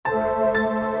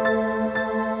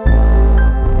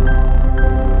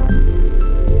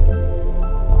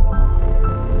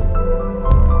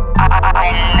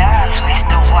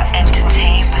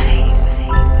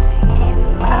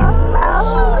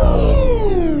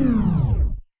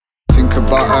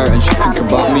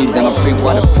me, then I think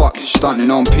why the fuck is she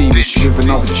stunting on P? Was she with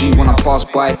another G when I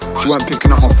passed by? She weren't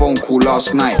picking up my phone call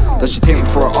last night. Does she take me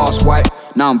for an ass wipe?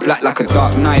 Now I'm black like a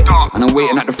dark night, and I'm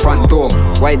waiting at the front door.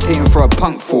 Why you taking for a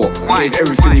punk for? I gave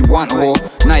everything you want, whore.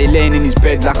 Now you're laying in his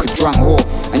bed like a drunk whore,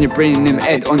 and you're bringing him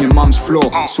head on your mum's floor.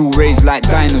 It's all raised like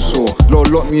dinosaur. Lord,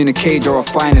 lock me in a cage or I'll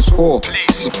find this whore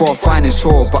before I find this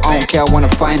whore. But I don't care, I wanna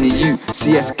find you.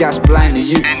 CS gas blind to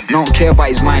you. I don't care about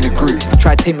his minor group.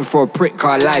 Try to take me for a prick,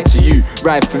 cause I lied to you.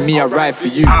 Ride for me, I ride for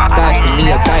you. Die for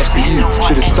me, I die for you.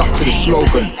 Should've stuck to the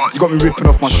slogan. You got me ripping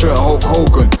off my shirt, Hulk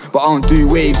Hogan. But I don't do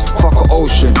waves, fuck an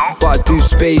ocean. But I do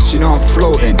space, you know I'm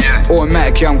floating.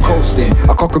 Automatic, yeah, I'm coasting.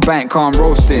 I cock a bank, car, I'm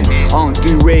roasting. I don't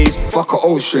do waves, fuck an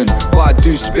ocean. But I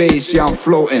do space, yeah, I'm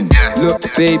floating.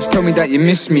 Look, babes, tell me that you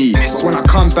miss me. But when I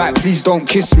come back, please don't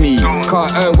kiss me.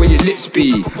 Can't heard where your lips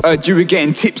be. Heard you were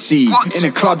getting tipsy. In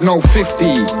a club, no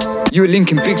 50. You were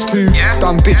linking bigs too?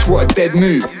 Dumb bitch, what a dead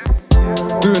move.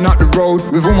 Doing up the road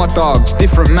with all my dogs.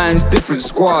 Different mans, different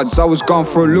squads. I was gone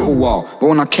for a little while, but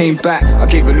when I came back, I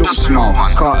gave a little smile.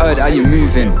 Cause I heard how you're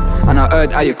moving, and I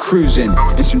heard how you're cruising.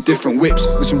 In some different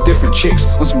whips, with some different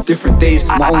chicks, on some different days.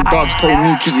 My own dogs told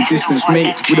me, keep your distance,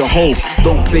 mate. With a hoe,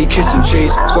 don't play kiss and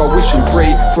chase. So I wish and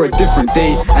pray for a different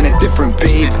day and a different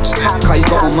babe. Cause you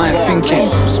got my mind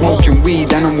thinking, smoking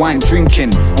weed and I'm wine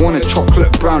drinking. I want a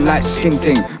chocolate brown like skin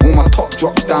thing. When my top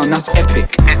drops down, that's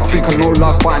epic. I think I know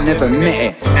love, but I never met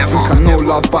it. I think I know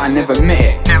love, but I never met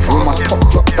it. When my top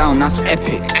drop down, that's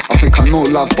epic. I think I know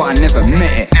love, but I never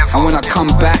met it. And when I come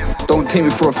back, don't take me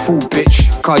for a fool, bitch.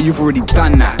 Cause you've already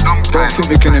done that. Don't think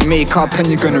we're gonna make up and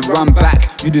you're gonna run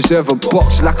back. You deserve a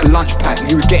box like a lunch pack.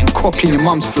 You were getting cock in your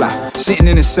mum's flat. Sitting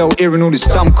in a cell, hearing all this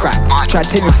dumb crap. Try to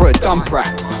take me for a dumb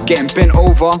rat. Getting bent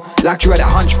over like you had a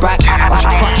hunchback. I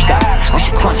should crunch that. I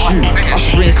should crunch you. I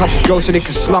should bring a couple girls so they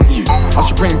can slump you. I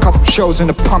should bring a couple shells in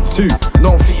the pump too.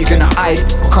 Don't think you're gonna hide,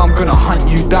 cause I'm gonna hunt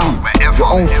you down.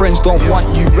 Your own friends don't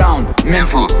want you round.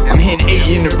 Mental, I'm hitting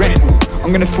 80 in the rental.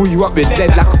 I'm gonna fill you up with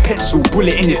lead like a pencil.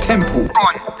 Bullet in your temple.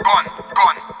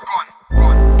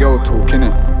 Girl talk,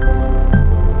 innit?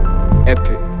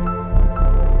 Epic.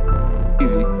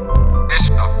 Easy.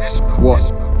 What?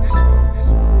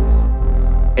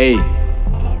 Hey.